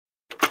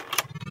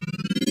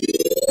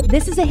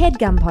This is a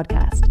HeadGum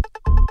podcast.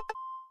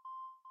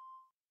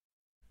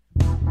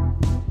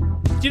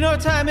 Do you know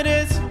what time it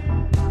is?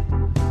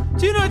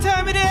 Do you know what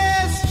time it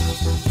is?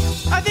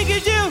 I think you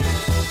do.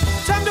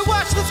 Time to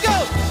watch. Let's go.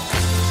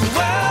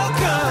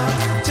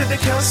 Welcome to the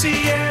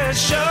Kelsey Air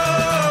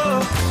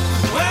Show.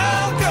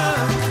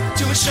 Welcome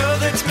to a show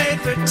that's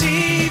made for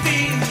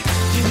TV.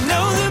 You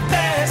know the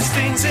best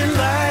things in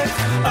life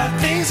are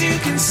things you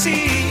can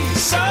see.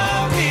 So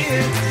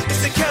here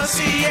is the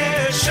Kelsey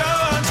Air Show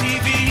on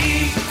TV.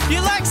 You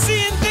like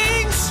seeing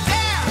things?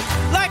 Yeah.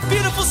 Like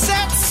beautiful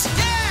sets?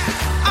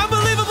 Yeah.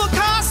 Unbelievable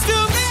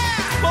costumes?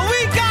 Yeah. Well,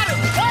 we got it.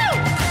 Woo!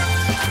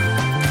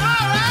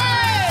 All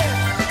right.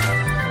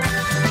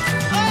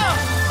 Oh,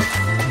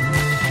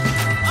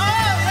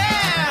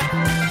 yeah.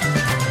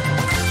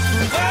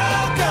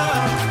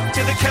 Welcome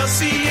to the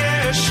Kelsey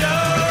Air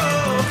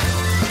Show.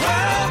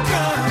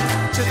 Welcome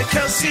to the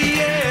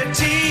Kelsey Air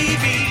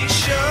TV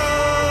Show.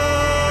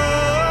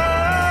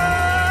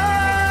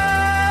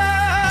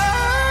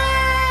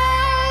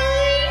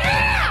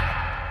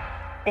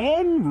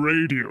 On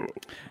radio.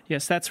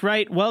 Yes, that's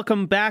right.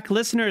 Welcome back,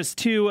 listeners,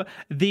 to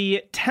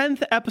the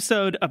 10th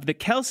episode of the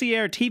Kelsey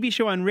Air TV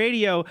show on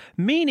radio,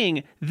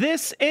 meaning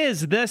this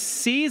is the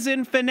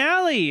season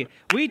finale.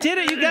 We did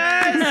it, you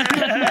guys! We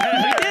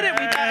did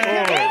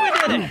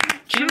it! We did it!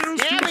 Cheers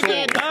Yeah, we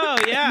did. Oh,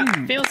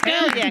 yeah. Feels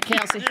good. Yeah,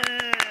 Kelsey.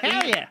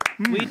 Hell yeah.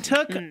 We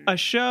took a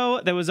show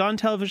that was on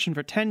television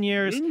for 10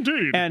 years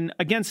Indeed. and,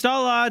 against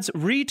all odds,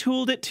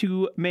 retooled it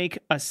to make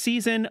a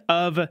season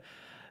of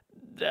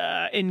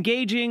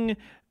engaging,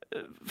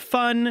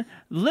 fun,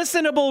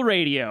 listenable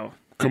radio.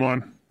 Come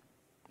on.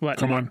 What?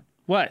 Come on.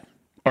 What?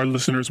 Our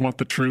listeners want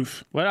the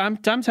truth. What? I'm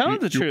telling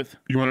the truth.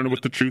 You want to know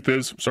what the truth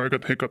is? Sorry, I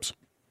got the hiccups.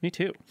 Me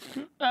too.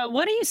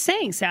 What are you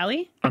saying,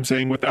 Sally? I'm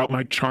saying without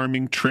my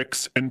charming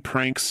tricks and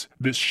pranks,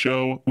 this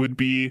show would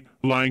be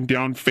lying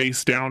down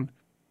face down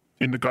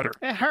in the gutter.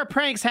 Her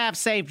pranks have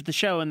saved the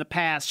show in the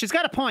past. She's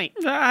got a point.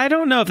 I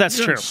don't know if that's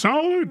true.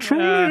 Sally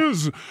truly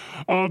is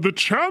the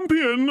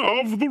champion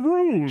of the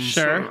ruse.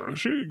 Sure.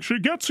 She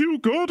gets you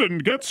good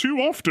and gets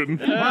you often.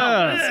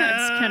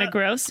 That's kind of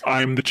gross.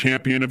 I'm the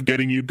champion of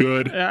getting you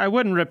good. I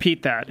wouldn't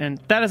repeat that, and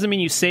that doesn't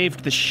mean you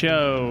saved the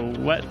show.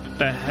 What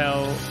the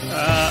hell?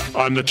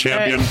 I'm the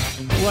champion.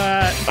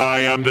 What?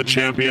 I am the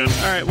champion.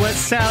 All right, what,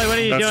 Sally? What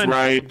are you That's doing?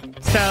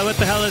 right. Sally, what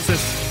the hell is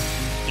this?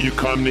 You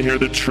come to hear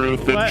the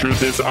truth. The What?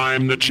 truth is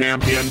I'm the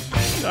champion.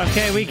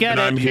 Okay, we get And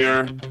it. I'm here.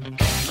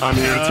 I'm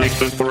here to take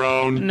the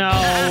throne. No.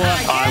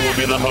 I will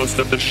be the host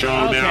of the show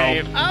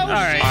Okay. now. All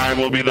right. I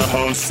will be the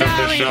host of the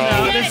Sally, show.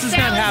 No, this is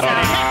not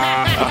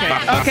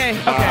happening. Okay.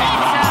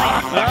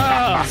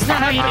 Oh. It's not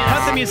how you do Cut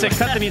the this. music.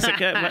 Cut the music.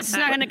 It's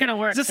not going to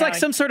work. Is this like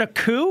some sort of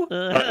coup? What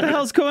the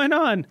hell's going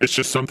on? It's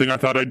just something I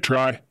thought I'd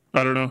try.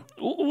 I don't know.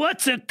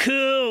 What's a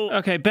coup?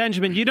 Okay,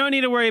 Benjamin, you don't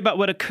need to worry about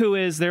what a coup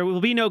is. There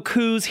will be no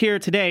coups here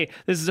today.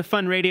 This is a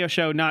fun radio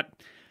show, not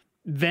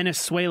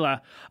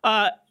Venezuela.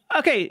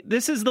 Okay,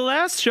 this is the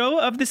last show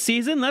of the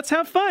season. Let's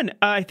have fun.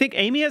 I think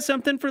Amy has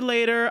something for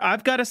later.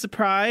 I've got a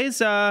surprise.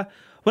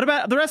 What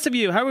about the rest of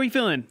you? How are we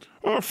feeling?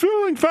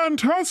 Feeling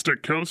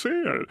fantastic, Kelsey.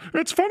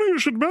 It's funny you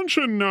should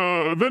mention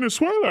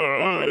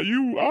Venezuela.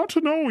 You ought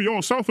to know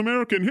your South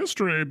American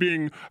history,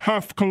 being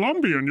half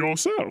Colombian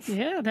yourself.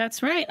 Yeah,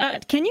 that's right.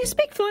 Can you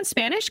speak fluent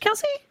Spanish,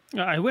 Kelsey?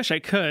 I wish I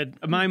could.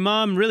 My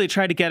mom really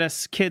tried to get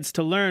us kids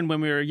to learn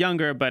when we were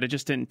younger, but it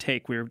just didn't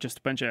take. We were just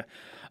a bunch of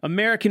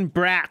American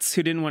brats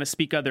who didn't want to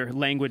speak other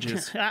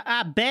languages.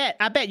 I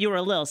bet you were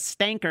a little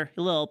stinker,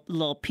 a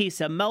little piece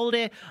of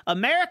moldy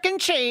American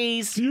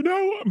cheese. You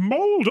know,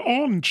 mold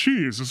on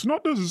cheese is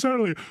not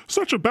necessarily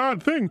such a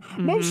bad thing.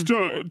 Most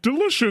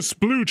delicious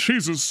blue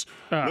cheeses,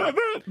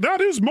 that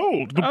is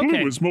mold. The Okay.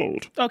 blue is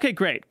mold. Okay,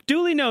 great.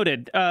 Duly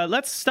noted.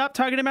 Let's stop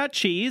talking about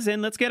cheese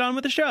and let's get on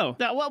with the show.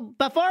 Well,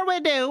 before we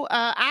do,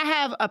 I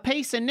have a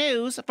piece of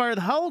news for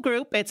the whole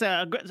group. It's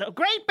a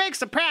great big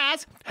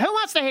surprise. Who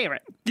wants to hear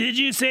it? Did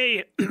you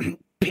say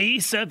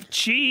piece of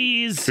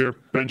cheese? Here,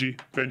 Benji,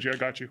 I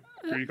got you.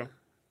 Here you go.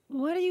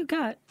 What do you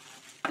got?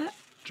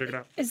 Check it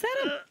out. Is that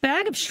a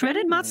bag of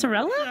shredded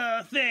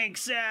mozzarella?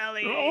 Thanks,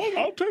 Sally.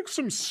 I'll take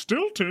some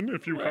Stilton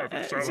if you have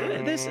it,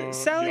 Sally.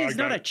 Sally's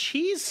got not a it.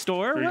 cheese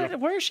store. There you go.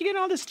 Where is she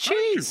getting all this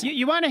cheese?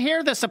 You want to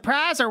hear the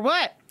surprise or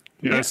what?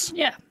 Yes.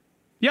 Yeah.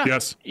 Yeah.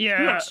 Yes.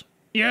 Yeah. Yes.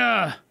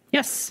 Yeah.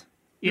 Yes.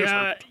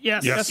 Yeah.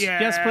 Yes. Yes.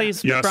 Yes,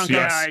 please. Yes, Bronco.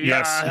 yes,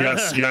 yes,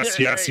 yes, yes, yes,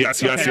 yes,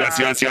 yes, yes, yes,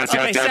 yes, yes,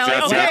 Okay, yes, Sally,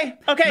 yes, yes.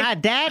 okay. My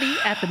daddy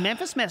at the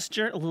Memphis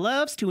Messenger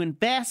loves to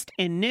invest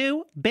in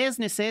new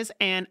businesses,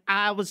 and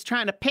I was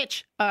trying to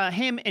pitch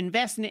him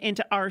investing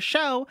into our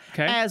show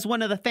Okay. as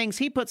one of the things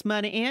he puts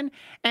money in,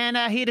 and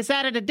he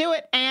decided to do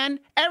it. And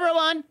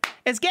everyone,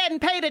 is getting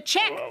paid a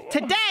check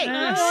today.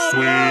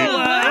 Sweet.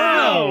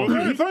 Wow.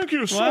 Hey, thank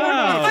you so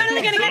Wow. much.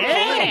 Finally gonna get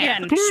paid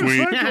again. Please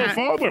Sweet. thank your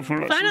father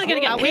for us. Finally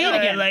gonna get Oh, paid yeah.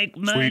 again. like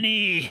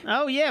money.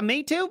 Oh, yeah,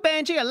 me too,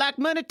 Benji. I like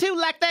money too,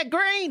 like that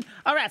green.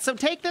 All right, so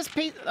take this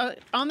piece.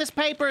 On this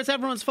paper is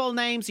everyone's full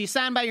names. You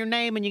sign by your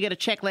name, and you get a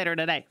check later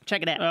today.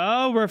 Check it out.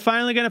 Oh, we're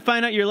finally going to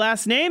find out your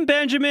last name,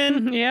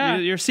 Benjamin. Yeah.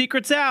 Your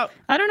secret's out.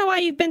 I don't know why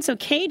you've been so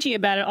cagey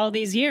about it all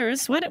these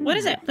years. What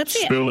is it? Let's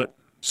see it.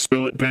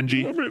 Spill it,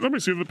 Benji. Let me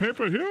see the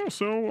paper here.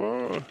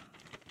 So,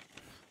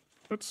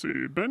 let's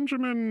see.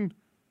 Benjamin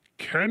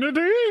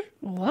Kennedy?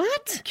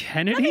 What?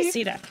 Kennedy? Let me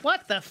see that.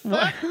 What the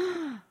fuck?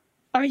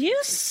 Are you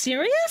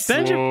serious?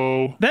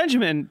 Whoa.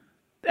 Benjamin,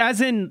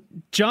 as in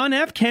John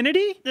F.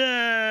 Kennedy?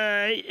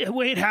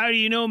 Wait, how do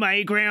you know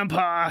my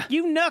grandpa?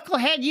 You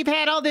knucklehead, you've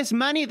had all this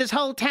money this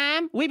whole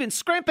time. We've been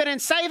scrimping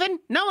and saving.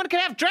 No one could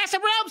have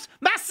dressing robes.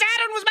 My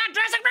Saturn was my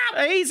dressing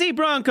robe. Easy,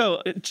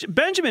 Bronco.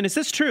 Benjamin, is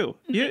this true?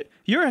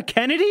 You're a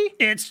Kennedy?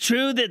 It's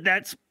true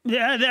that's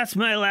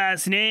my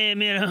last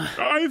name, you know.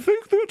 I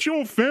think that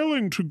you're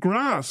failing to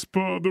grasp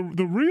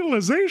the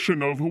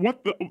realization of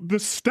what the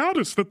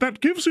status that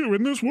gives you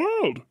in this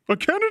world. A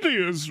Kennedy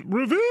is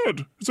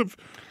revered. It's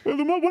one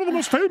of the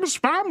most famous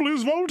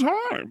families of all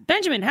time.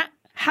 Benjamin,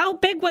 how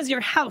big was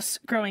your house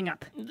growing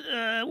up?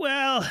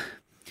 Well,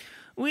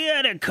 we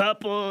had a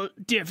couple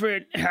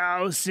different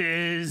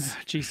houses.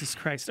 Jesus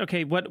Christ.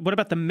 Okay, what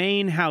about the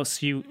main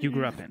house you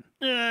grew up in?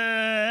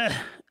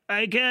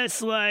 I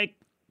guess, like,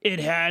 it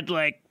had,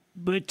 like,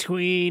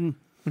 between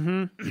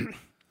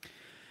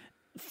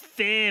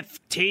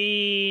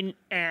 15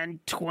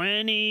 and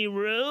 20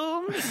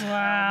 rooms.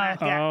 Wow.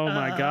 Oh,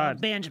 my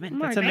God. Benjamin.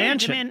 That's a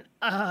mansion. Benjamin,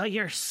 oh,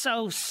 you're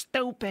so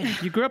stupid.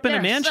 You grew up in a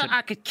You're mansion.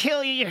 I could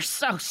kill you. You're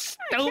so stupid.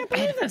 I can't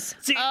believe this.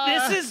 See,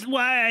 this is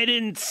why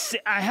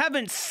I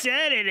haven't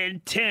said it in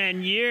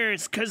 10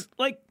 years, because,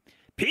 like,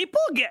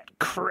 people get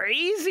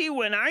crazy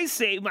when I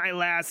say my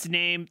last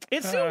name.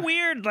 It's so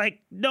weird. Like,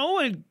 no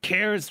one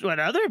cares what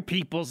other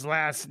people's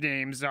last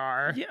names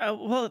are. Yeah,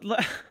 well,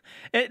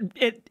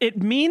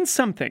 it means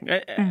something.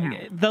 How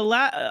do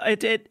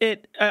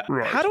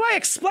I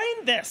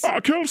explain this?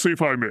 Kelsey,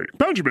 if I may.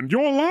 Benjamin,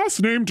 your last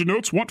name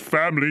denotes what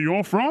family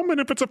you're from, and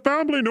if it's a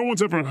family no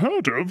one's ever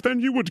heard of, then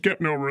you would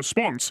get no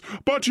response.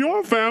 But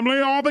your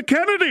family are the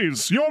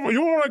Kennedys.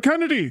 You're a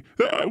Kennedy,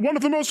 one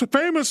of the most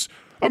famous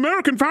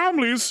American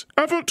families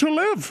ever to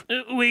live.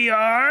 We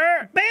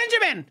are?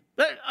 Benjamin!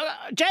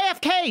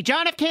 JFK,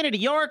 John F. Kennedy,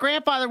 your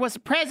grandfather was the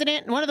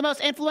president and one of the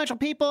most influential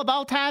people of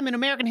all time in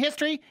American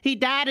history. He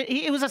died,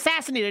 he was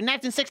assassinated in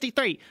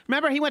 1963.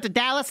 Remember, he went to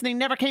Dallas and he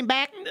never came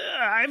back?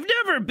 I've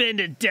never been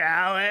to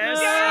Dallas.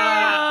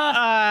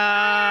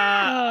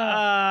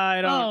 I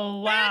don't.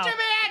 Oh, wow.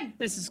 Benjamin!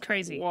 This is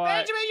crazy.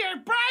 Benjamin, you're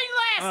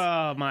brainless!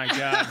 Oh, my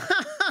God.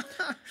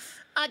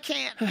 I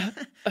can't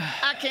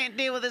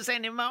deal with this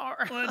anymore.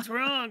 What's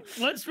wrong?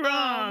 What's Oh,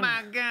 wrong?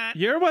 my God.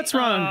 You're what's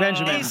wrong,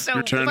 Benjamin. He's so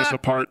You're tearing us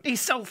apart.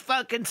 He's so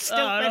fucking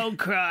stupid. Oh, don't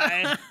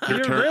cry.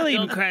 You're really,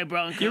 Don't cry,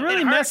 Bronco. you're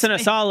really It hurts messing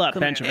us me. all up,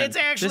 Benjamin. It's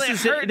actually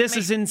this hurt this me.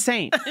 is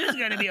insane. It's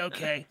gonna be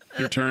okay.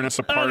 You're tearing us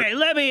apart. Okay,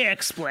 let me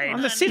explain.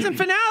 On the season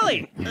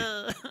finale.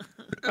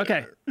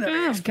 Okay.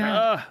 Oh,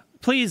 God.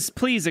 Please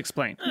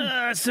explain.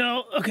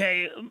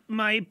 Okay,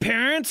 my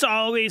parents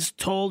always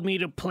told me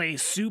to play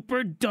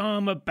super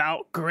dumb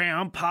about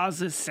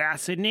Grandpa's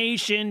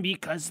assassination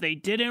because they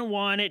didn't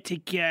want it to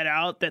get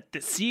out that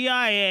the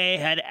CIA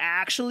had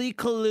actually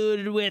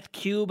colluded with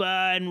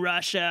Cuba and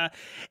Russia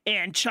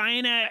and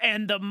China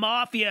and the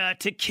mafia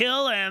to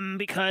kill him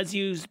because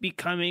he was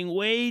becoming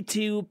way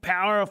too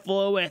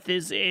powerful with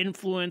his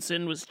influence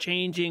and was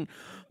changing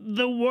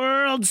the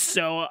world.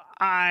 So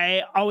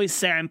I always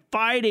say I'm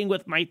fighting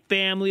with my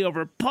family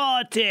over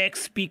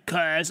politics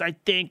because I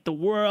think the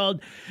world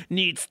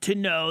needs to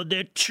know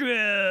the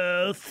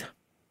truth.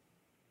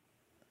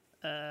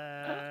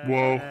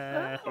 Whoa.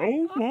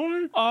 Oh,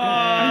 my.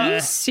 Are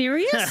you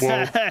serious?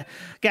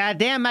 God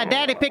damn, my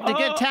daddy picked a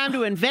good time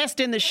to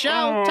invest in the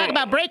show. Talk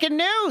about breaking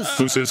news.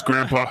 Who's his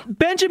grandpa?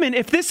 Benjamin,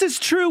 if this is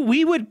true,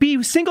 we would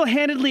be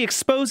single-handedly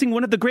exposing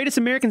one of the greatest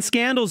American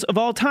scandals of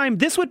all time.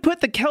 This would put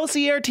the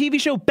Kelsey Air TV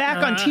show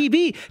back on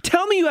TV.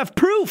 Tell me you have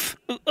proof.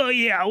 Oh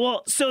yeah,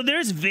 well, so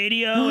there's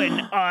video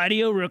and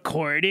audio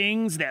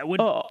recordings that would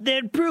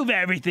that'd prove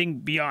everything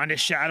beyond a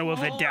shadow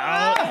of a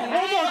doubt.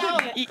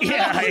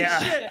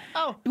 Yeah.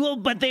 Oh. Well,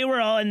 but they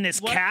were all in this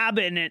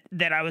cabin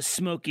that I was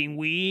smoking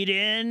weed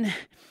in,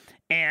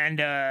 and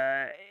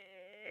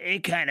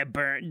it kind of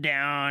burnt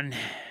down.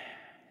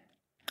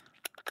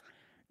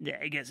 Yeah,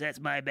 I guess that's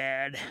my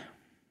bad.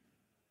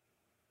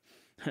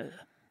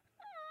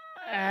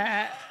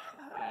 I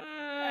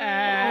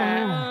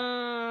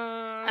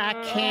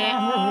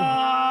can't.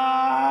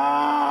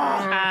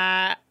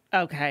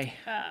 Okay.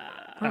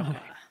 Okay.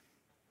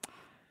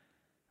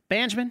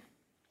 Benjamin,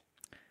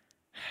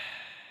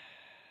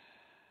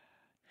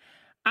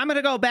 I'm going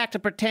to go back to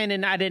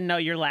pretending I didn't know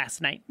your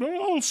last name.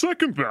 I'll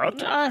second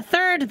that.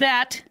 Third,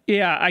 that.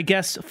 Yeah, I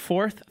guess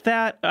fourth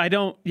that. I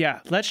don't. Yeah,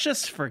 let's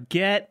just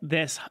forget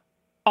this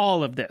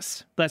all of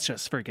this. Let's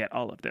just forget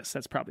all of this.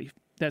 That's probably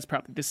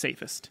the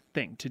safest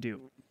thing to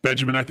do.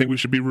 Benjamin, I think we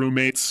should be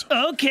roommates.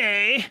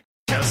 Okay.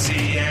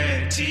 Kelsey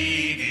and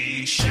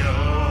TV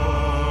show.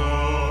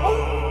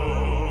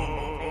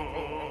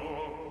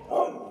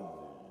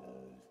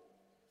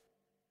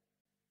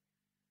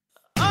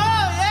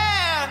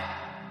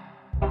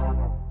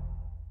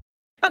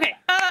 Okay,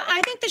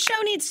 I think the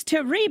show needs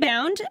to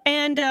rebound,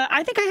 and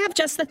I think I have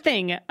just the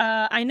thing.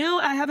 I know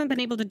I haven't been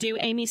able to do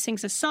Amy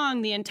Sings a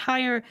Song the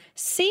entire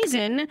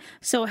season,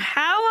 so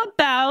how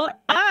about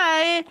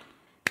I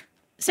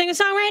sing a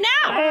song right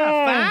now?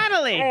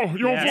 Finally! Oh,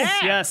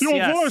 Yes, your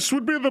yes. voice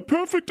would be the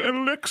perfect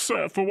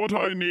elixir for what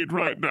I need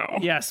right now.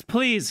 Yes,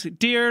 please,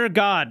 dear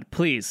God,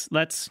 please,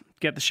 let's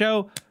get the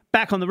show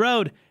back on the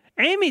road.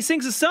 Amy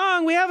Sings a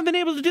Song. We haven't been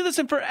able to do this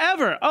in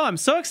forever. Oh, I'm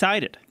so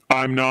excited.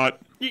 I'm not.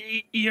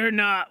 You're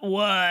not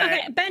what?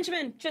 Okay,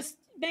 Benjamin, just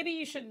maybe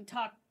you shouldn't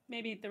talk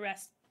maybe the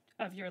rest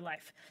of your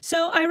life.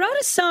 So I wrote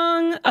a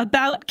song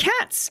about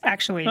cats,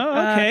 actually.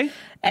 Oh, okay.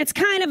 It's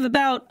kind of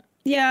about,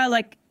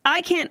 like,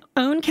 I can't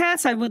own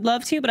cats. I would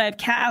love to, but I have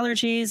cat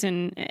allergies,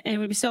 and it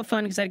would be so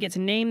fun because I'd get to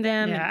name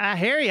them. Yeah, I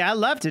hear you. I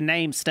love to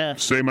name stuff.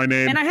 Say my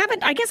name. And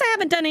I guess I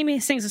haven't done Amy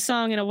Sings a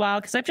Song in a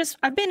while because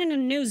I've been in a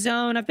new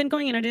zone. I've been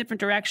going in a different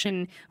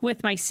direction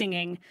with my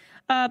singing.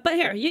 But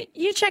here,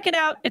 you check it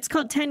out. It's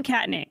called 10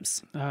 Cat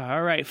Names.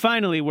 All right,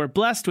 finally, we're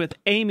blessed with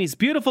Amy's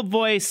beautiful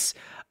voice.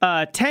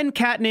 10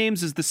 Cat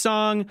Names is the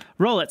song.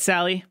 Roll it,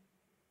 Sally.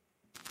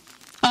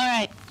 All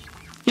right.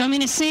 You want me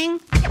to sing?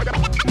 I'm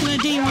going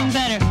to do you one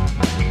better.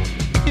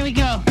 Here we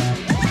go.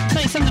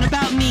 Tell you something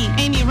about me,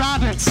 Amy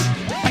Roberts.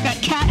 I got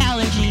cat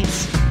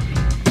allergies.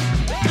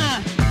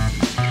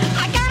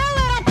 I got a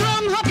little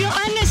problem, hope you'll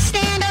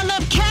understand. I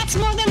love cats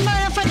more than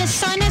murder for the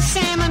son of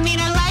Sam. I mean,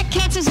 I like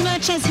cats as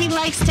much as he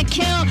likes to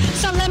kill.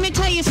 So let me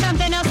tell you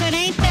something else that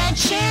ain't that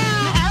chill.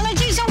 My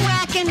allergies are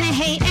whack and they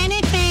hate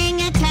anything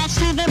attached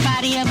to the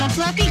body of a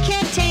fluffy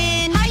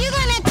kitten. How you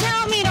gonna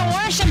tell me to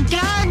worship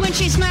God when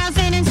she smiles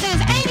in and says,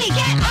 Amy,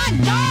 get a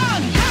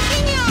dog? How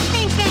can y'all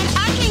think that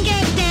I can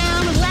get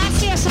down with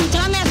last year some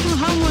dumbass from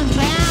Homeward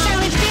Bound? So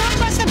if Field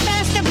was the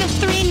best of the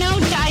three, no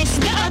dice.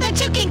 The other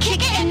two can kick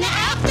it in the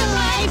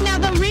afterlife. Now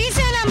the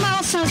reason I'm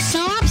also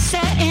so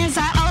upset is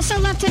I also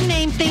love to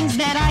name things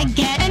that I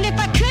get. And if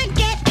I could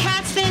get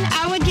cats, then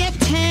I would get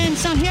 10.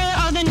 So here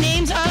are the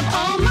names of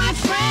all my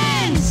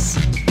friends.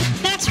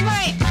 That's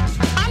right.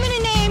 I'm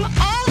gonna name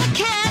all the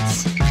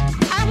cats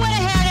I would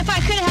have had if I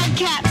could have had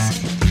cats.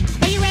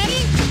 Are you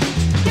ready?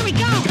 Here we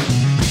go.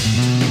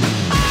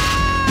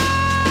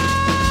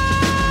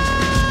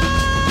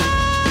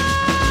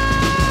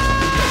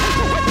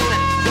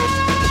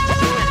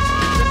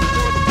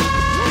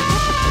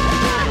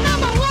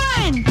 Number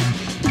 1,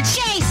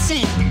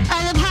 Jason.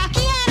 I love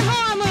hockey and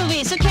horror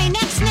movies. Okay,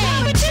 next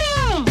name. Number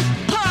 2,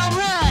 Paul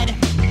Rudd.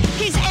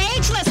 He's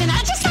ageless, and I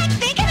just like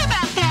thinking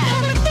about that.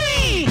 Number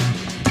 3,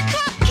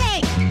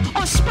 Cupcake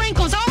or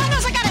Sprinkles. All I know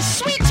is I got a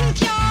sweet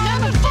tooth, y'all.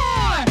 Number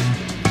 4,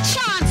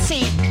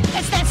 Chauncey.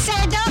 It's that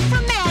sad dog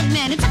from Mad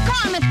Men. It's a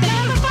common thing.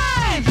 Number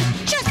 5,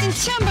 Justin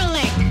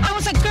Timberlake. I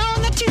was a girl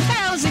in the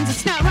 2000s.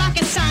 It's not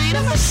rocket science.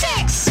 Number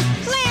 6,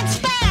 Lance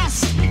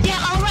Bass. Yeah,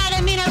 alright.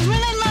 I mean, I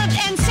really loved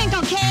NSYNC,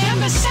 okay?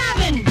 Number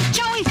 7,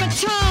 Joey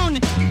Fatone.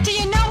 Do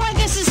you know where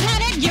this is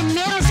headed? Your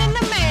mail's in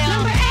the mail.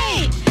 Number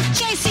 8,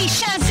 JC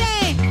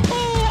Chazé.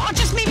 Ooh, or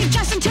just maybe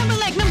Justin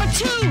Timberlake. Number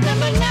 2.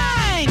 Number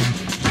 9,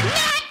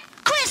 not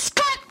Chris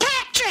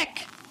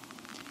Kirkpatrick.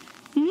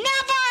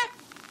 Never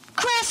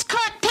Chris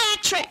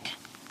Kirkpatrick.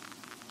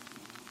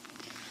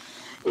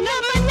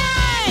 Number 9.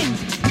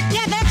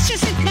 Yeah,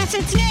 that's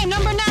its name.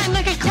 Number 9,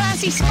 like a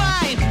classy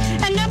spy.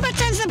 And number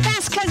 10's the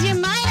best because you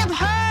might have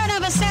heard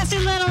of a sassy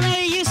little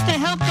lady who used to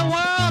help the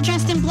world,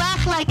 dressed in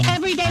black like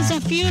every day's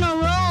a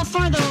funeral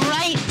for the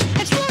right.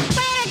 It's Ruth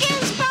Bader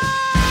Ginsburg.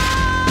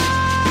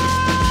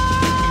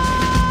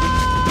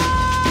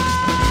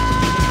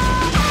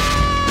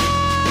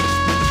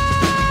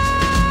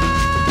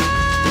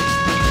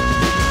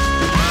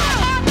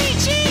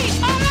 RBG,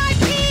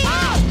 RIP.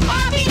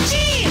 RBG,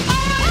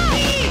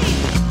 RIP.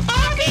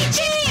 RBG.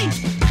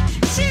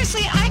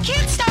 Seriously, I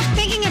can't stop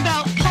thinking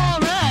about Paul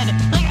Rudd.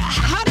 Like,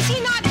 how does he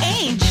not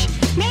age?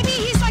 Maybe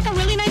he's like a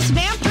really nice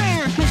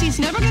vampire because he's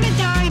never gonna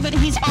die, but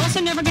he's also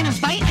never gonna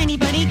bite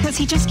anybody because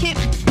he just can't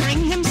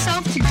bring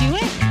himself to do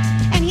it.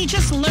 And he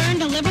just learned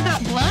to live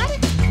without blood?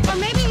 Or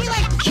maybe he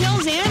like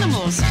kills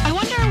animals. I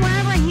wonder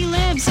wherever he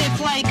lives if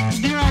like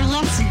there are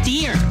less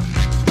deer.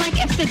 Like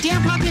if the deer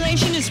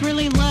population is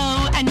really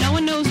low and no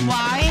one knows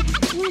why,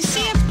 we'll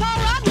see if Paul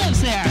Rudd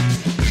lives there.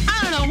 I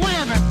don't know,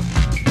 whatever.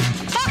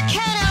 Fuck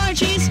cat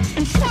allergies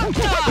and fuck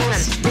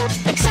dogs.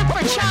 Except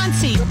for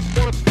Chauncey.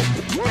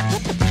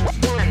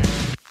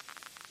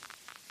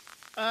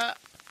 Wow.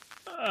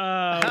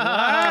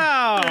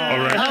 All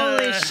right.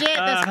 Holy shit,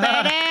 that's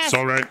badass. It's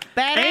all right.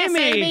 Badass,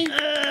 Amy. Amy.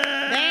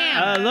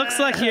 Damn. Looks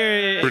like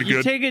you're Pretty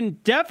good. taking,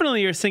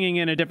 definitely you're singing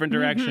in a different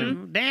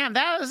direction. Damn,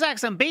 that was like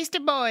some Beastie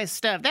Boys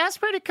stuff. That's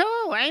pretty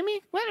cool,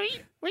 Amy. What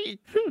are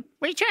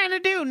you trying to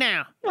do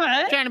now?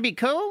 What? Trying to be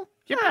cool?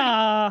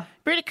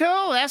 Pretty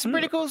cool. That's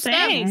pretty cool stuff.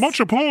 Thanks. Much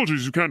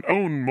apologies, you can't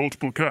own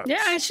multiple cats.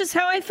 Yeah, it's just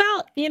how I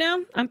felt, you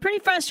know? I'm pretty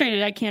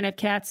frustrated I can't have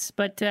cats,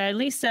 but at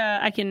least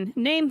I can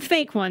name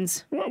fake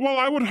ones. Well,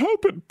 I would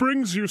hope it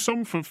brings you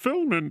some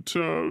fulfillment,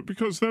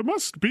 because there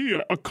must be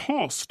a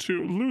cost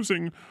to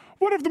losing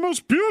one of the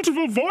most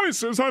beautiful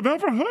voices I've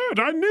ever heard.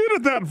 I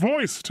needed that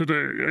voice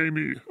today,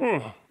 Amy.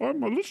 Oh,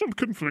 I'm a little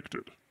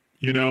conflicted.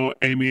 You know,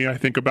 Amy, I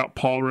think about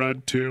Paul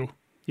Rudd, too.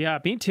 Yeah,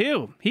 me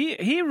too.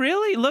 He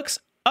really looks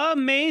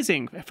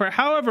amazing for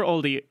however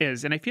old he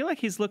is, and I feel like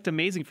he's looked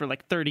amazing for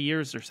like 30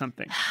 years or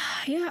something.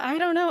 Yeah, I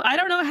don't know. I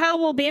don't know how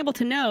we'll be able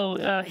to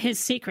know his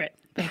secret,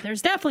 but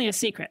there's definitely a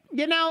secret.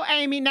 You know,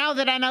 Amy, now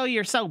that I know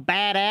you're so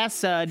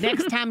badass,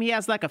 next time he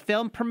has like a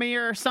film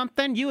premiere or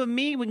something, you and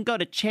me, we can go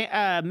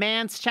to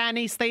Man's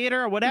Chinese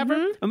Theater or whatever,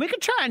 and we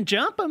could try and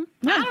jump him.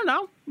 I don't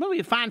know. Maybe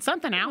we find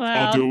something out.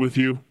 I'll do it with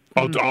you.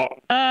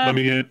 Let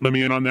me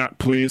in on that,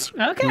 please.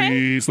 Okay.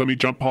 Please, let me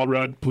jump Paul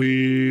Rudd,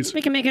 please.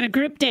 We can make it a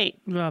group date.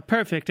 Well,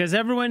 perfect. As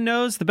everyone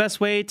knows, the best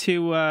way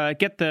to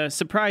get the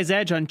surprise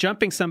edge on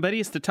jumping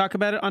somebody is to talk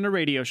about it on a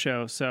radio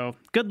show. So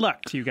good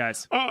luck to you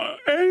guys.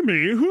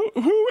 Amy,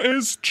 who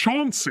is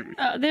Chauncey?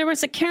 There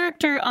was a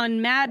character on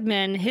Mad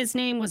Men. His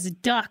name was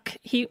Duck.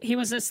 He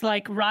was this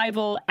like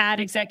rival ad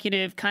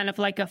executive, kind of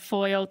like a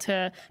foil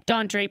to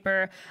Don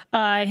Draper.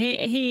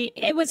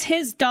 It was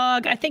his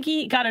dog. I think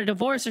he got a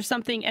divorce or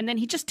something, and then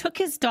he just took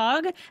his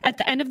dog at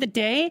the end of the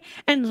day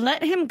and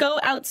let him go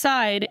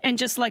outside and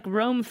just like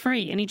roam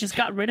free, and he just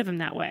got rid of him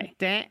that way.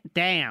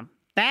 Damn,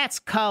 that's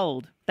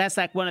cold. That's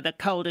like one of the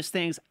coldest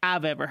things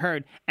I've ever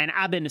heard, and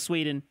I've been to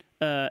Sweden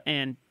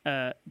and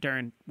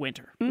during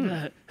winter.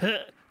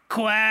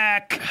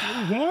 Quack.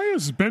 Why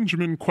is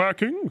Benjamin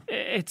quacking?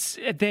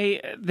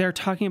 They're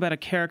talking about a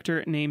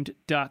character named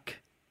Duck.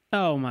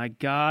 Oh my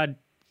God,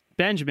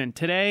 Benjamin!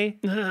 Today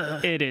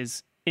it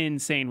is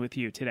insane with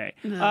you today.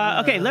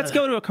 Okay, let's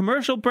go to a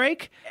commercial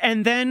break,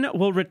 and then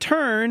we'll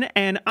return,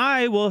 and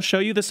I will show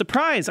you the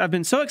surprise I've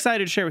been so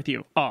excited to share with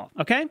you all.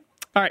 Okay?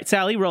 All right,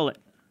 Sally, roll it.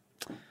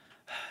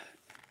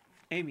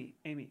 Amy.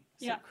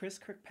 So Yeah. Chris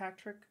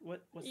Kirkpatrick,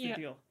 what's the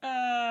deal?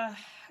 I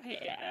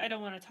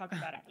don't want to talk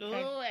about it.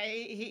 Okay? Ooh,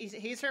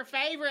 he's her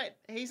favorite.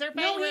 He's her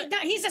No, favorite.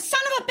 he's a son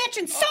of a bitch,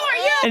 and so are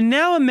you. And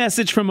now a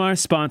message from our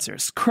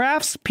sponsors,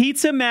 Kraft's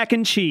Pizza Mac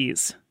and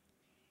Cheese.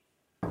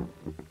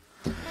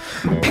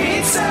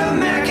 Pizza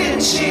mac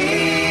and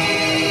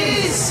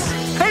cheese.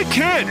 Hey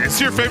kid, is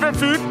your favorite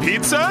food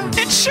pizza?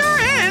 It sure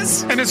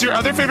is. And is your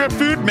other favorite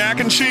food mac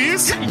and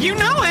cheese? You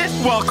know it.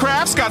 Well,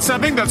 Kraft's got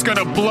something that's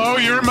gonna blow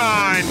your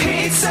mind.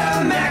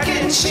 Pizza mac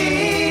and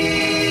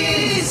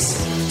cheese.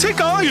 Take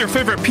all your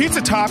favorite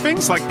pizza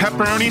toppings like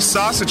pepperoni,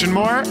 sausage, and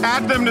more,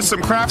 add them to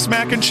some Kraft's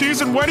mac and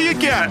cheese, and what do you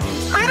get?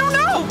 I don't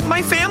know.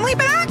 My family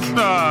back?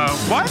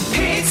 What?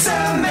 Pizza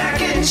mac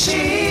and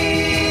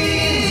cheese.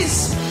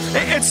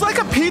 It's like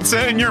a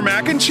pizza in your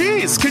mac and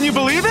cheese. Can you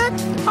believe it?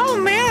 Oh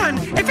man,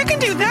 if it can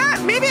do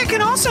that, maybe I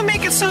can also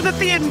make it so that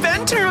the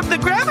inventor of the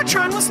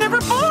Gravitron was never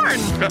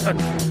born.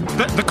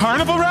 The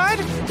carnival ride?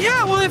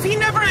 Yeah, well, if he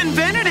never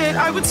invented it,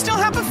 I would still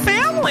have a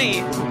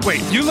family.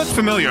 Wait, you look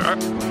familiar.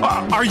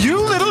 Are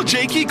you little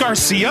Jakey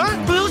Garcia?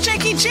 Little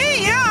Jakey G,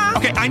 yeah.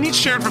 Okay, I need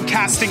Sharon from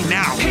casting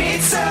now.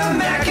 Pizza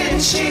mac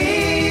and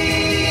cheese.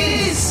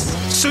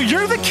 So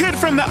you're the kid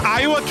from the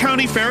Iowa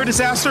County Fair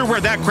disaster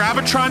where that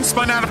Gravitron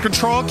spun out of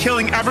control,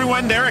 killing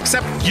everyone there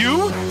except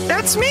you?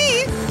 That's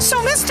me. So,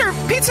 Mr.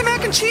 Pizza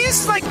Mac and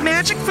Cheese is like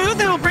magic food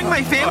that will bring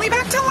my family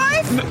back to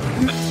life?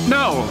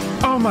 No.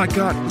 Oh my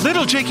God.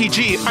 Little Jakey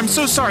G, I'm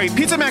so sorry.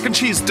 Pizza mac and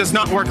cheese does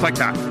not work like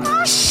that.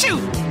 Oh,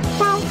 shoot.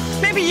 Well,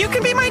 maybe you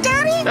can be my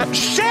daddy?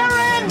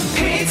 Sharon!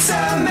 Pizza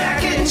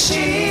mac and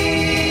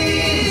cheese.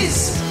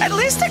 At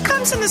least it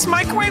comes in this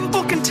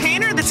microwavable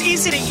container that's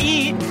easy to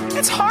eat.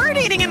 It's hard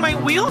eating in my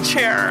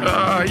wheelchair.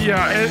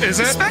 Yeah,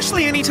 is it?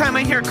 Especially anytime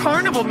I hear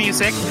carnival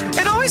music.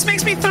 It always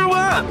makes me throw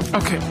up.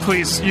 Okay,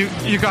 please, you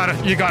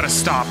gotta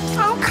stop.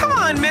 Oh, come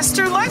on,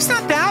 mister. Life's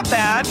not that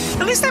bad.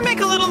 At least I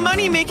make a little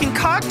money making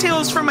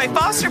cocktails for my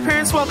foster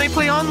parents while they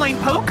play online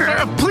poker.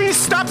 Please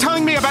stop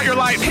telling me about your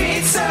life.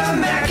 Pizza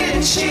mac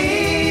and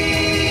cheese.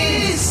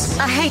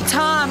 Hey,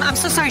 Tom, I'm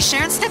so sorry.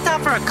 Sharon stepped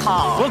out for a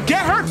call. Well,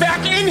 get her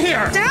back in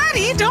here.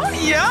 Daddy, don't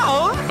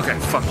yell. Okay,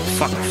 fuck.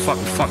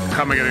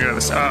 How am I gonna get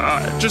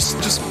out of this?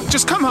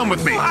 Just come home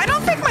with me. I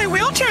don't think my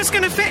wheelchair's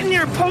gonna fit in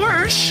your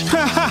Porsche.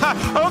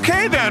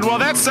 Okay then, well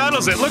that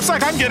settles it. Looks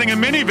like I'm getting a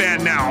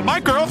minivan now. My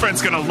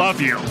girlfriend's gonna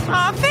love you.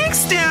 Aw,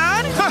 thanks,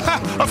 Dad.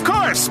 Of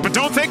course, but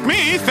don't thank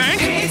me,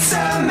 thank. Pizza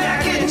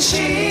mac and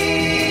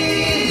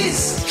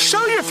cheese.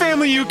 Show your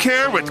family you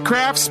care with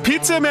Kraft's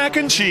Pizza Mac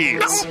and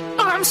Cheese. Oh,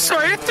 I'm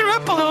sorry, I threw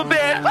up a little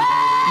bit.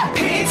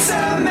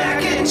 Pizza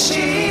mac and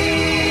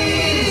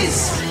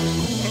cheese.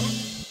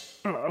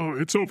 Oh,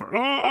 It's over.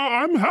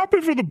 I'm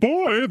happy for the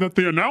boy that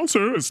the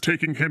announcer is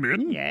taking him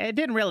in. Yeah, it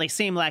didn't really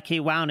seem like he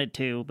wanted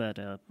to, but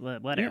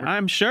whatever.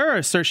 I'm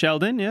sure, Sir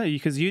Sheldon. Yeah,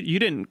 because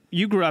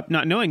you grew up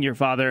not knowing your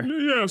father.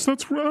 Yes,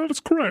 that's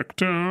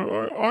correct.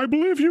 I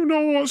believe you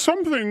know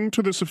something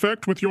to this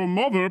effect with your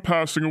mother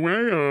passing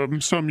away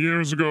some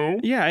years ago.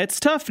 Yeah, it's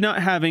tough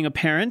not having a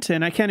parent,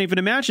 and I can't even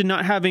imagine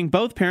not having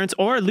both parents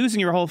or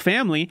losing your whole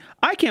family.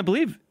 I can't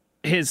believe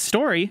his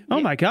story. Oh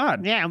my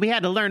God. Yeah, we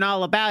had to learn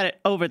all about it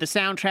over the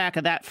soundtrack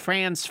of that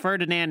Franz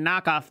Ferdinand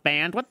knockoff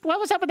band. What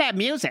was up with that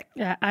music?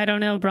 Yeah, I don't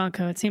know,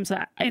 Bronco. It seems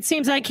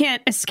I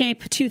can't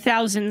escape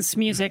 2000s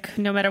music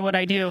no matter what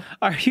I do.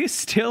 Are you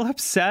still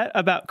upset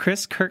about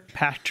Chris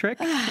Kirkpatrick?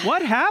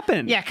 What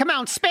happened? Yeah, come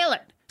on, spill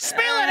it. Spill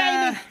it,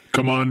 Amy.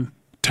 Come on,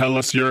 tell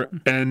us your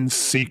end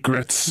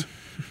secrets.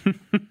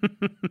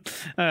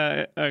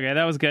 Okay,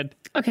 that was good.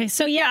 Okay,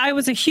 so yeah, I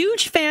was a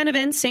huge fan of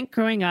NSYNC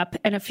growing up,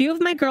 and a few of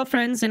my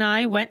girlfriends and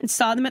I went and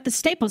saw them at the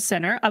Staples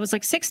Center. I was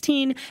like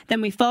 16. Then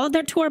we followed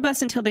their tour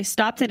bus until they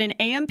stopped at an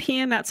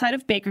AM/PM outside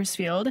of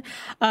Bakersfield.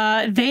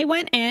 They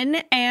went in,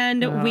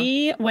 and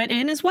we went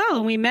in as well.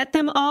 And we met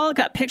them all,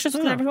 got pictures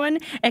with everyone,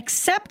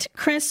 except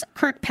Chris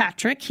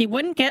Kirkpatrick. He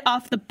wouldn't get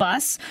off the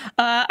bus.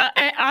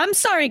 I'm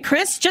sorry,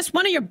 Chris. Just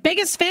one of your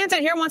biggest fans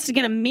out here wants to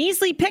get a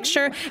measly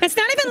picture. It's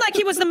not even like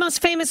he was the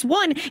most famous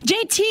one.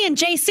 JT and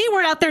JC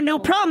were out there, no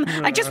problem.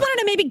 I just wanted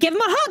to maybe give him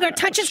a hug or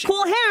touch his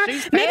cool hair.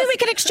 Maybe we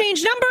could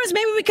exchange numbers.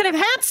 Maybe we could have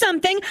had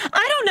something.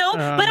 I don't know,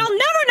 but I'll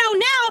never know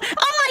now.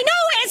 All I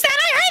know is that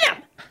I hate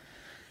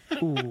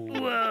him.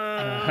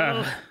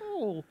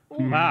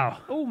 Wow.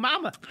 Oh,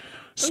 mama.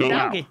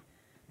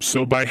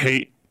 So by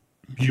hate,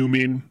 you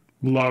mean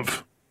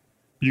love.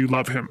 You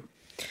love him.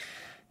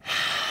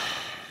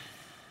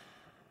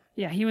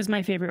 Yeah, he was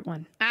my favorite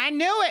one. I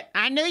knew it.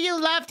 I knew you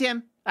loved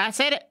him. I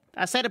said it.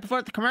 I said it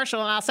before the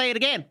commercial, and I'll say it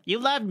again. You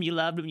loved him, you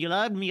loved him, you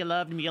loved him, you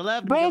loved him, you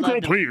loved him, Bronco, you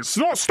loved him. please,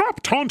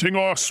 stop taunting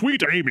our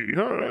sweet Amy.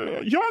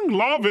 Young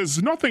love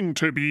is nothing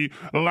to be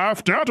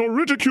laughed at or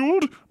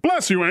ridiculed.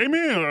 Bless you,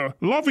 Amy.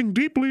 Loving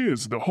deeply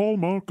is the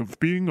hallmark of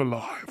being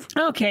alive.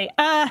 Okay,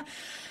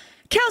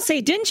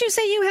 Kelsey, didn't you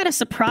say you had a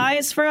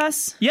surprise for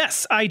us?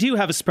 Yes, I do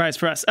have a surprise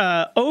for us.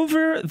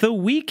 Over the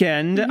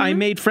weekend, I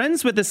made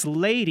friends with this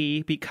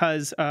lady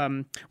because,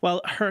 her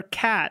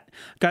cat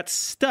got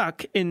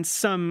stuck in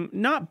some,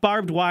 not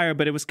barbed wire,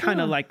 but it was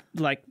kind of like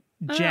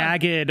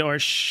jagged or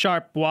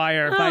sharp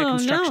wire by a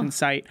construction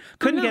site.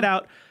 Couldn't get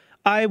out.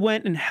 I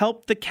went and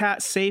helped the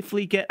cat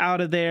safely get out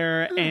of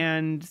there,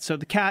 and so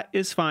the cat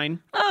is fine.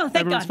 Oh,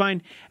 thank Everyone's God.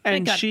 fine.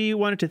 And she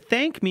wanted to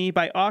thank me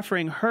by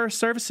offering her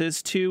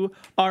services to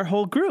our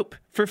whole group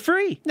for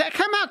free. Now,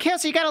 come on,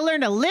 Kelsey, you got to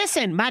learn to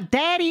listen. My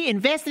daddy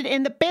invested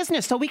in the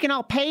business so we can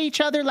all pay each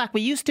other like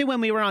we used to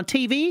when we were on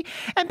TV.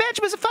 And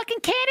Benjamin's a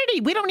fucking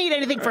Kennedy. We don't need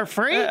anything for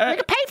free. We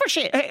can pay for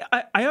shit. Hey,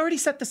 I already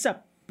set this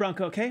up,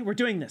 Bronco, okay? We're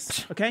doing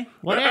this, okay?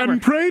 Whatever.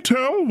 And pray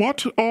tell,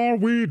 what are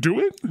we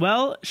doing?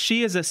 Well,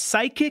 she is a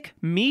psychic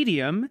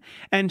medium,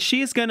 and she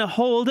is going to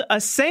hold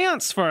a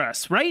seance for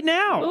us right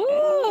now.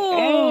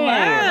 Ooh,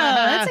 wow,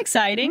 that's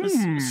exciting.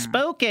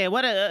 Spooky.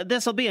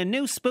 This will be a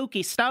new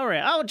spooky story.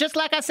 Oh, just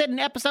like I said in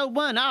episode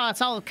 1. Oh,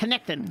 it's all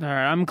connected. All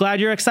right, I'm glad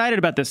you're excited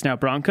about this now,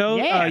 Bronco.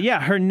 Yeah.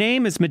 Her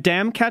name is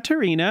Madame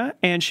Katerina,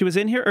 and she was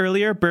in here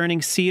earlier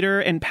burning cedar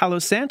and Palo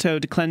Santo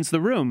to cleanse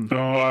the room. Oh,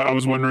 I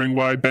was wondering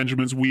why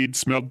Benjamin's weed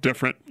smelled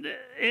different.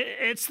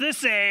 It's the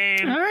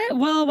same. All right,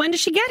 well, when did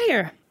she get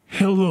here?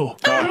 Hello.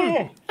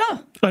 Oh,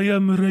 I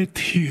am right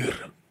here.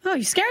 oh,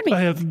 you scared me.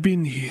 I have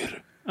been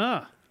here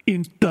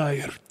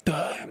entire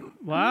time.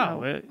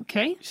 Wow.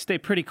 Okay. Stay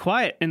pretty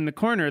quiet in the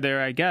corner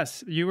there, I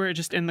guess. You were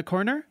just in the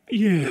corner?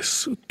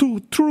 Yes, to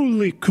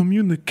truly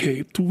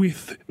communicate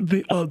with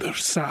the other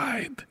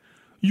side,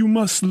 you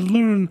must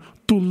learn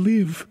to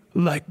live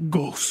like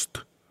ghost,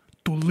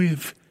 to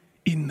live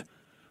in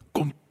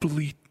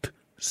complete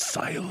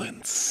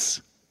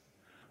silence,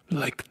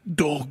 like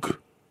dog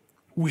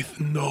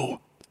with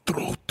no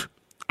throat.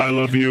 I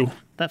love you.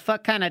 The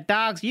fuck kind of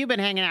dogs you been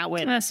hanging out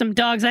with? Some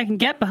dogs I can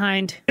get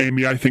behind.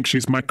 Amy, I think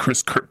she's my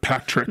Chris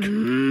Kirkpatrick.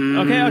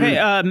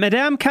 Okay.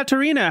 Madame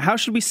Katerina, how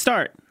should we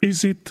start?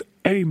 Is it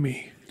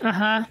Amy?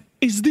 Uh-huh.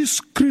 Is this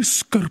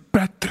Chris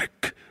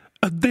Kirkpatrick,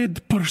 a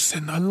dead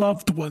person, a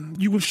loved one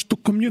you wish to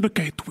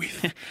communicate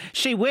with?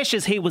 She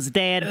wishes he was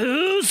dead.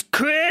 Who's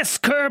Chris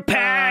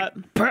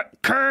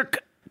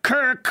Kirkpatrick?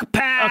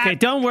 Okay,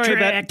 don't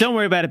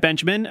worry about it,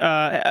 Benjamin.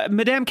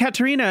 Madame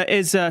Katerina,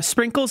 is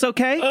Sprinkles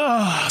okay?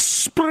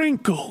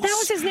 Sprinkles. That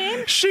was his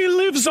name? She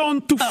lives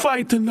on to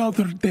fight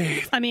another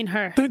day. I mean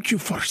her. Thank you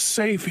for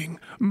saving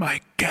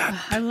my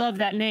cat. I love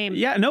that name.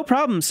 Yeah, no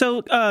problem.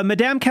 So,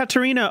 Madame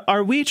Katerina,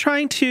 are we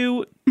trying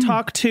to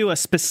talk to a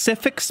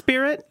specific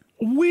spirit?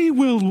 We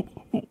will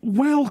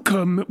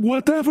welcome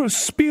whatever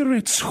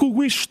spirits who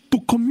wish to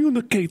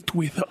communicate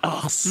with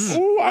us.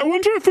 Oh, I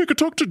wonder if we could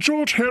talk to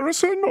George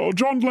Harrison or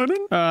John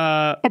Lennon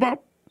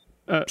about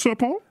Sir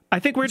Paul. I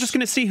think we're just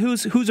going to see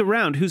who's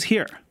around, who's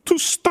here. To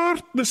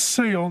start the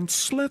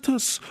seance, let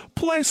us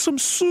play some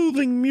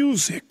soothing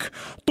music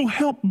to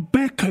help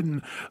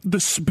beckon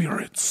the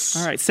spirits.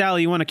 All right,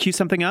 Sally, you want to cue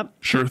something up?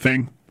 Sure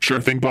thing,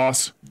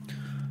 boss.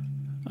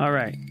 All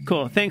right,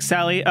 cool. Thanks,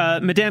 Sally.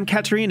 Madame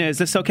Katerina, is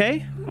this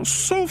okay?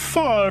 So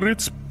far,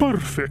 it's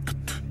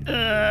perfect.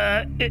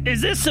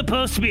 Is this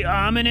supposed to be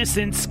ominous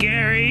and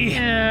scary?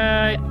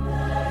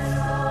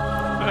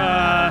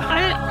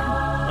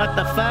 What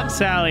the fuck?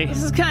 Sally.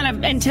 This is kind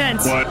of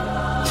intense. What?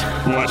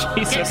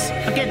 Jesus.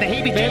 I'm getting the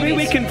heebie-jeebies. Maybe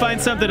we can find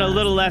something a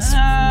little less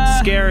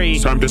scary.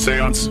 Time to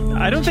seance.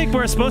 I don't think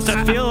we're supposed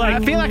to feel like... I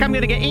feel like I'm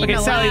gonna get eaten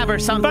Sally, alive or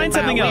something. Find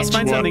something by a else. witch.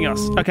 Find What? something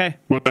else. Okay.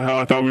 What the hell?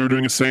 I thought we were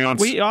doing a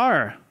seance. We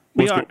are.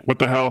 What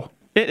the hell?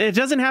 It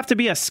doesn't have to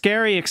be a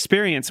scary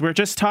experience. We're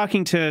just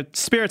talking to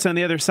spirits on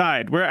the other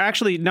side. We're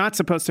actually not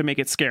supposed to make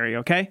it scary,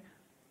 okay?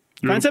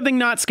 Find something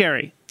not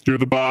scary. You're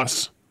the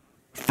boss.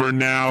 For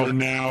now. All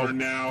right.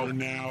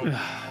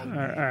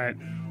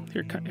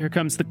 Here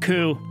comes the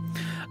coup.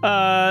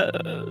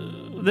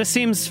 This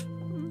seems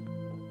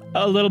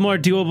a little more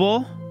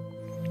doable.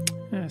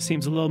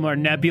 Seems a little more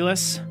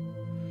nebulous.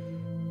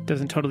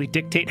 Doesn't totally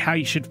dictate how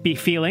you should be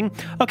feeling.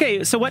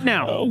 Okay, so what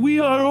now? We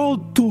are all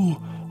to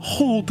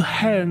hold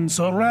hands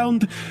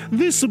around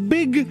this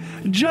big,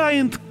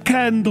 giant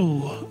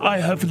candle I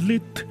have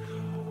lit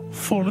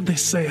for the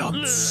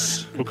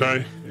seance.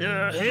 Okay.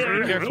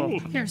 Careful.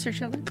 Here, Sir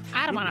Sheldon.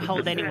 I don't want to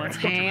hold anyone's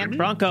hand.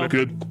 Bronco,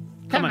 Good.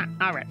 Come on.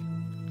 All right.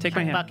 take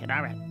my hand. Bucket.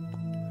 All right.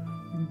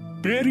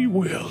 Very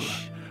well.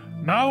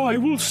 Now I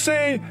will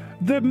say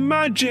the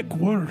magic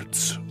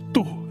words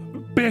to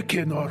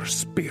beckon our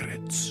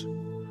spirits.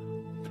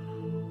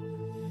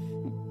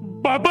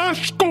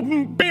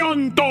 Babashkum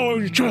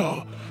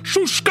biondoja,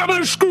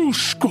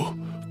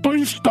 shuskabashkushku,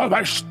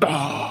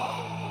 toinstavashta.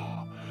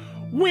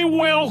 We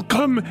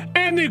welcome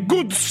any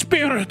good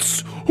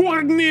spirits who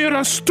are near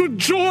us to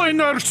join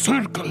our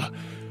circle.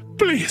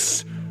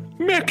 Please,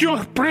 make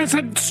your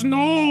presence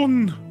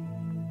known.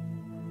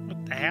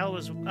 What the hell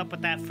was up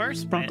with that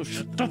first bit?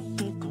 All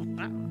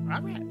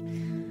right.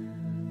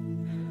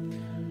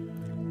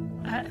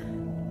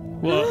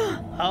 Whoa.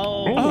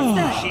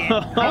 Oh, shit.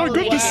 Our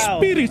good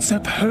spirits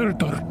have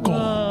heard our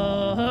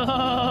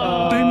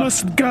call. They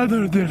must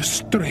gather their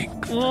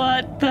strength.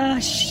 What the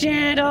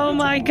shit? Oh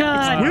my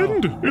god.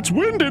 Wind. It's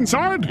wind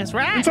inside. That's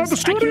right. Inside the I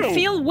studio. can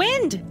feel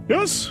wind.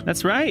 Yes.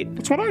 That's right.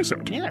 That's what I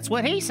said. Yeah, that's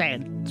what he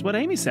said. That's what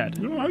Amy said.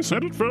 Yeah, I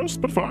said it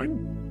first, but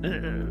fine.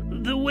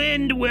 The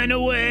wind went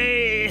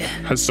away.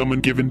 Has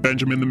someone given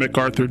Benjamin the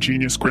MacArthur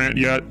Genius Grant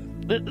yet?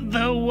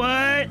 The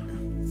what?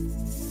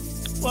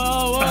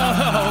 Whoa,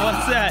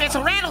 what's that? It's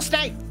a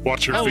rattlesnake.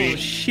 Watch your Oh, feet.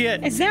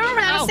 shit. Is there a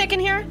rattlesnake in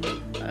here?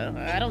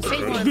 I don't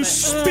see one. The But...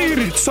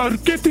 spirits are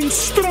getting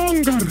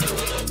stronger.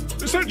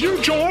 Is that you,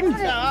 John?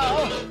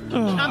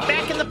 I'm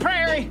back in the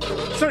prairie.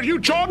 Is that you,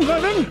 John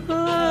Lennon?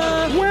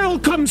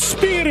 Welcome,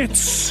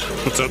 spirits.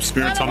 What's up,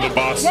 spirits? I'm the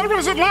boss. What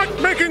was it like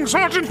making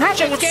Sergeant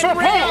Pepper with Sir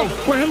Paul?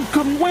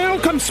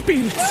 Welcome,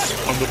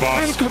 spirits. I'm the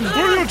boss.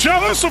 Were you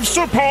jealous of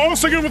Sir Paul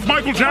singing with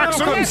Michael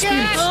Jackson? Welcome,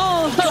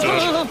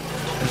 spirits.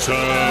 She's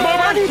talking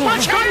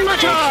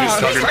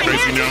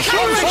crazy now.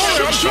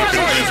 She's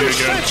talking crazy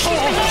again.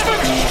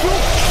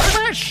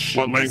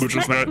 What language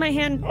was that? My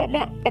hand.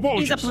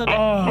 Apologies. Ease up a little bit.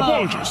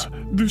 Apologies.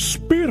 The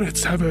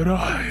spirits have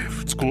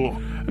arrived. It's cool.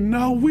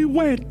 Now we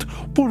wait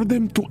for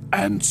them to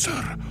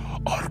answer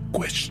our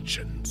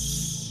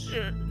questions.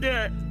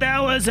 That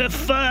was a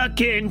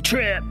fucking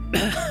trip.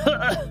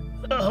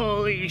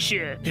 Holy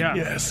shit. Yeah,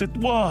 Yes, it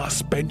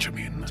was,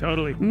 Benjamin.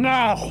 totally.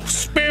 Now,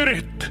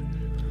 spirit,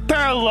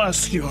 tell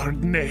us your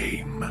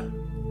name.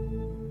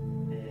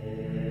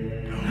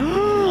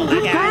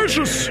 Good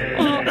gracious!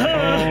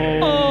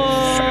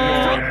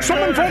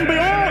 Someone from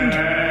beyond!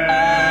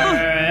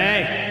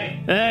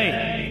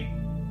 Hey,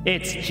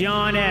 it's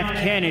John F.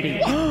 Kennedy.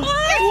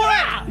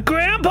 What?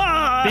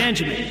 Grandpa!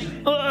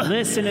 Benjamin,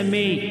 listen to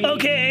me.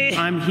 Okay.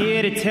 I'm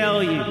here to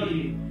tell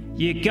you,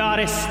 you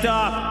gotta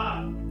stop.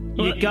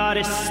 You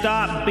gotta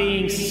stop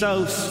being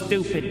so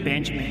stupid,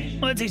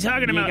 Benjamin. What's he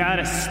talking You about?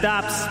 gotta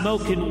stop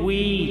smoking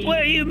weed.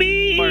 What do you Or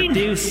mean?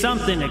 do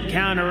something to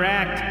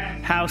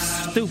counteract how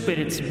stupid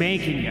it's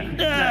making you.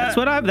 That's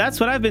what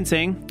I've been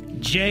saying.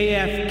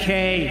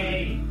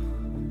 JFK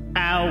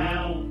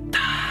out.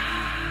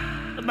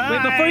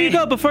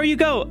 Wait, before you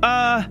go,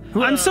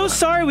 I'm so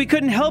sorry we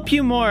couldn't help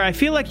you more. I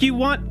feel like you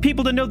want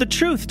people to know the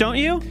truth, don't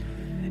you?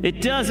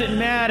 It doesn't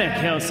matter,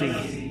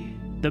 Kelsey.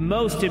 The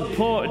most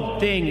important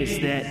thing is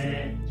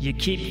that you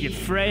keep your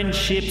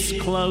friendships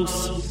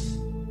close.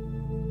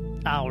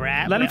 All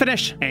right. Let him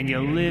finish. And you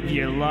live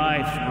your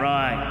life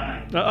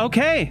right.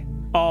 Okay.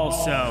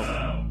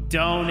 Also,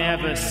 don't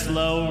ever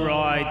slow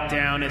ride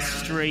down a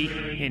street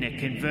in a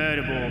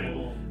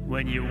convertible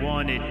when you're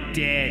wanted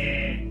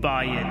dead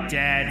by your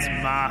dad's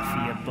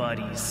mafia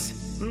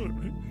buddies.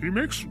 He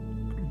makes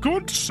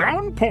good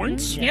sound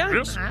points. Yeah.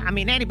 Yes. I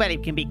mean, anybody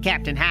can be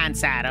Captain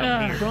Hindsight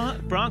over here.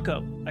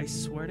 Bronco, I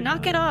swear to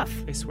Knock God. it off.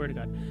 I swear to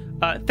God.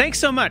 Thanks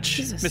so much,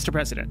 Jesus. Mr.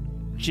 President.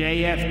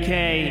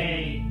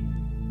 JFK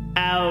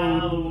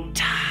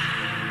out.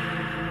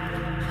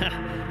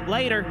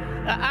 Later.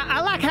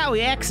 I like how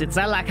he exits.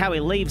 I like how he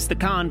leaves the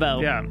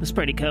convo. Yeah. It's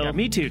pretty cool. Yeah,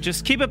 me too.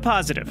 Just keep it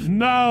positive.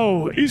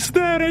 Now, is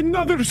there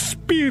another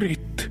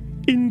spirit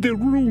in the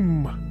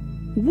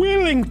room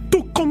willing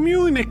to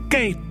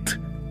communicate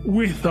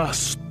with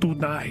us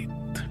tonight?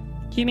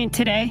 You mean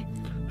today?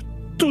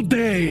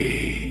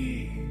 Today.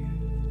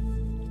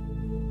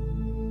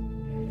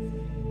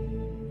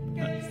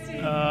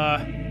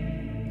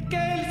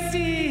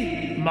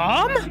 Kelsey!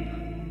 Mom?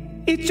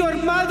 It's your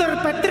mother,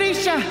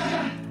 Patricia!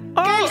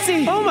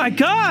 Kelsey! Oh my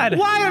God!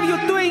 Why are you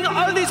doing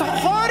all these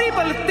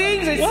horrible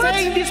things and What?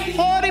 saying these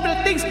horrible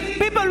things?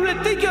 People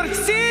will think you're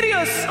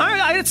serious!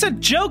 It's a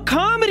joke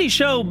comedy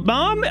show,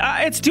 Mom.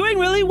 It's doing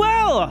really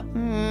well.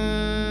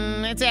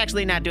 It's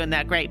actually not doing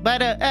that great.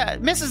 But,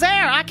 Mrs.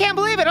 Eyre, I can't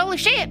believe it. Holy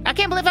shit. I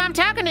can't believe I'm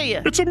talking to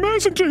you. It's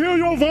amazing to hear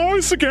your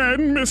voice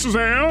again, Mrs.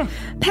 Eyre.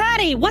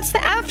 Patty, what's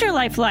the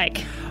afterlife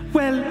like?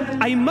 Well,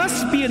 I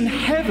must be in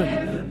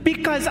heaven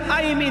because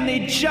I am in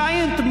a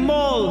giant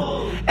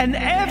mall and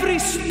every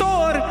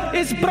store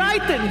is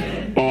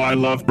Brighton. Oh, I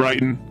love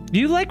Brighton.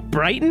 You like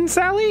Brighton,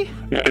 Sally?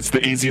 Yeah, it's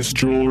the easiest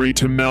jewelry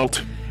to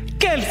melt.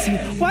 Kelsey,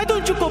 why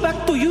don't you go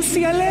back to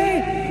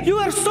UCLA? You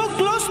are so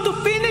close to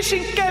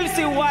finishing,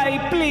 Kelsey. Why,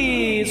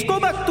 please, go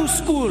back to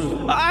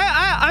school.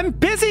 I'm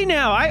busy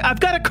now.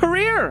 I've got a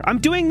career. I'm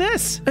doing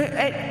this.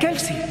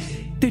 Kelsey,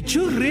 did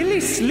you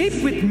really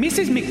sleep with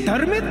Mrs.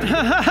 McDermott?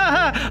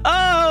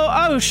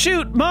 Oh,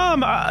 shoot.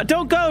 Mom,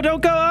 don't go.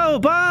 Oh,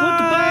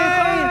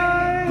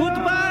 bye.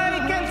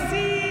 Goodbye,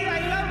 Kelsey. I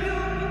love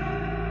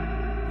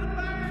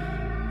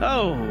you.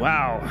 Oh,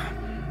 wow.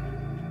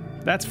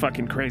 That's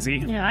fucking crazy.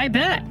 Yeah, I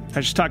bet.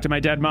 I just talked to my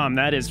dead mom.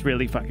 That is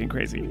really fucking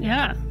crazy.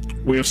 Yeah.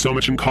 We have so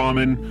much in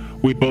common.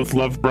 We both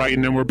love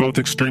Brighton, and we're both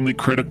extremely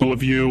critical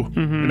of you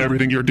and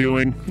everything you're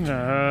doing.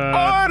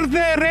 Are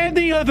there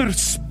any other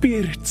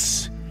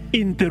spirits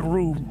in the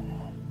room?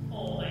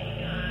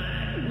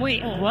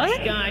 Wait,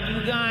 what? God,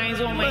 you guys,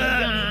 oh my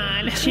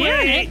God.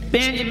 Janet?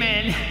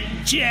 Benjamin.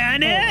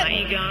 Janet? Oh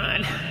my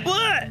God.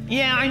 What?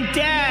 Yeah, I'm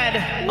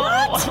dead.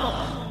 What?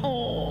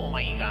 Oh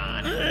my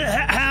God.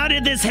 How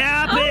did this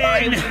happen?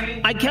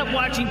 I kept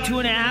watching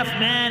 2.5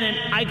 Men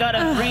and I got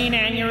a brain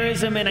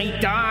aneurysm and I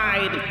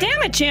died.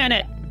 Damn it,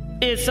 Janet.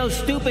 It's so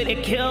stupid,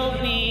 it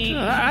killed me.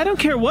 I don't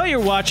care what you're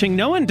watching.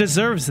 No one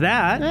deserves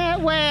that.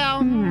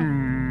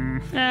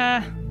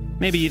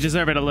 Maybe you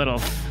deserve it a little.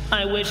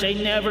 I wish I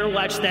never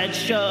watched that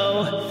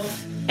show.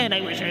 And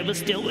I wish I was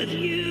still with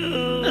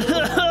you.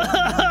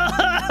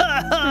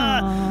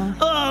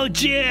 Oh,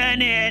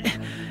 Janet.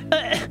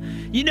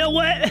 You know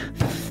what?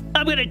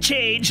 I'm gonna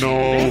change. No.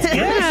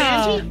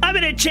 I'm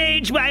gonna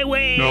change my No.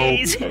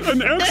 ways.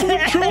 An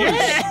excellent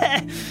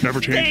choice. Never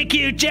change. Thank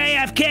you,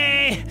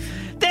 JFK.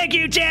 Thank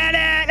you,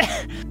 Janet.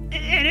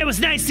 And it was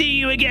nice seeing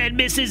you again,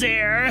 Mrs.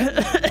 Eyre.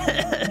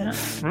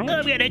 I'm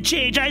gonna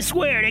change, I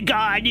swear to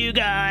God, you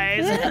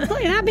guys.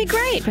 That'd be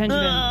great,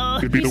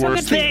 Benjamin. You'd be the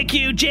worst. Thank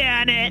you,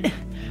 Janet.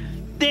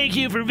 Thank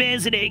you for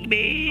visiting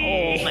me.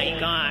 Oh my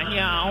God,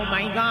 yeah, oh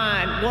my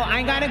God. Well,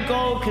 I gotta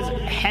go because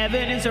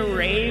heaven is a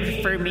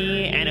rave for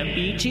me and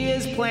Avicii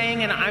is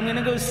playing and I'm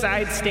gonna go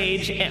side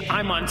stage and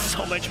I'm on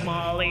so much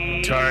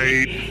Molly.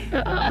 Tight.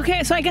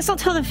 Okay, so I guess I'll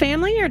tell the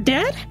family you're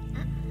dead?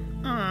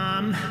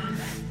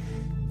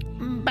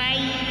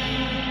 Bye.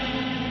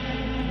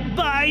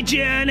 Bye,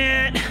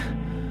 Janet.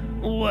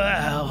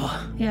 Wow.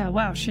 Yeah,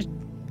 wow, she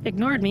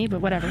ignored me, but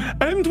whatever.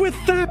 And with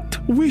that,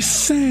 we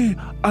say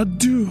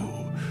adieu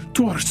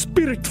to our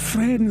spirit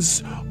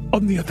friends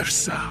on the other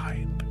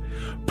side.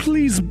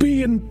 Please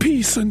be in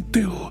peace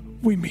until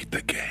we meet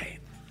again.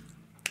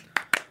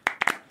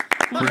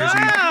 Wow!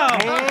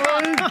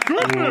 My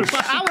goodness.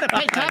 I would have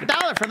paid top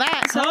dollar for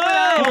that.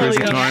 Crazy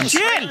Holy times.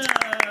 shit!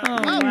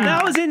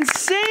 That was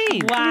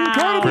insane!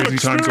 Wow. Crazy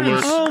times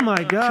alert. Oh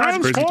my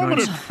God! Crazy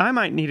times. I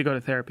might need to go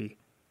to therapy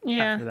after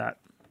Yeah. that.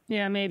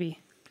 Yeah, maybe.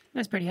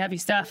 That's pretty heavy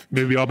stuff.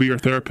 Maybe I'll be your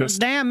therapist.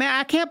 Damn, man,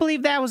 I can't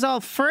believe that was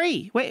all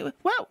free. Wait,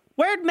 whoa,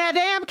 where'd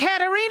Madame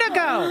Katerina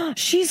go?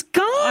 She's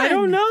gone. I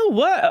don't know.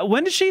 What?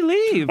 When did she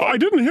leave? I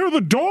didn't hear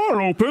the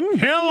door open.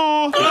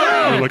 Hello.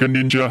 You're like a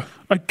ninja.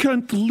 I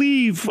can't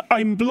leave.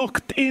 I'm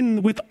blocked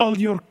in with all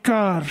your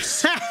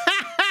cars.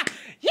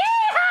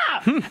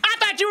 Yeehaw! I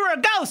thought you were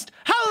a ghost.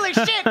 Holy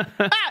shit.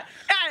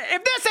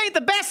 If this ain't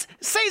the best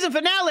season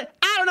finale,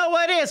 I don't know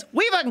what is.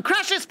 We fucking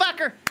crush this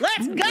fucker.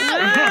 Let's go.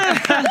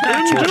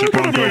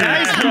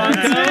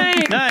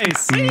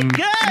 Nice.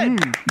 Good.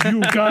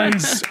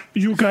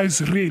 You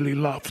guys really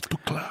love to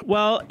clap.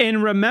 Well,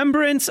 in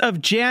remembrance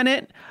of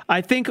Janet,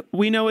 I think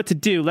we know what to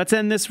do. Let's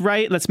end this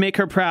right. Let's make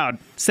her proud.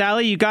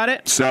 Sally, you got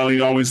it? Sally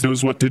always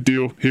knows what to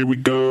do. Here we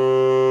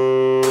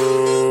go. All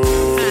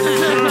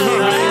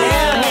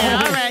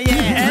right,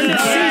 yeah. End of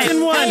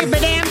season 1. Hey,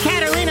 Madame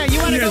Katerina, you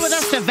want to go with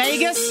us to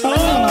Vegas? Let's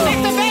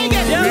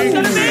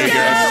go to Vegas.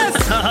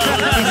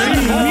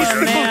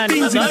 Man,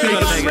 things in love to go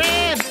to Vegas. Vegas.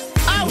 Red.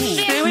 Oh,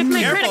 shit. Stay away from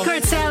my credit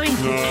card, Sally.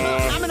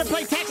 I'm going to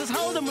play Texas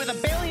Hold'em with a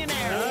billionaire.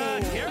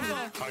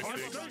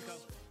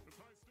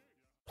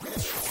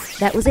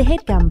 That was a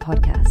HeadGum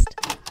podcast.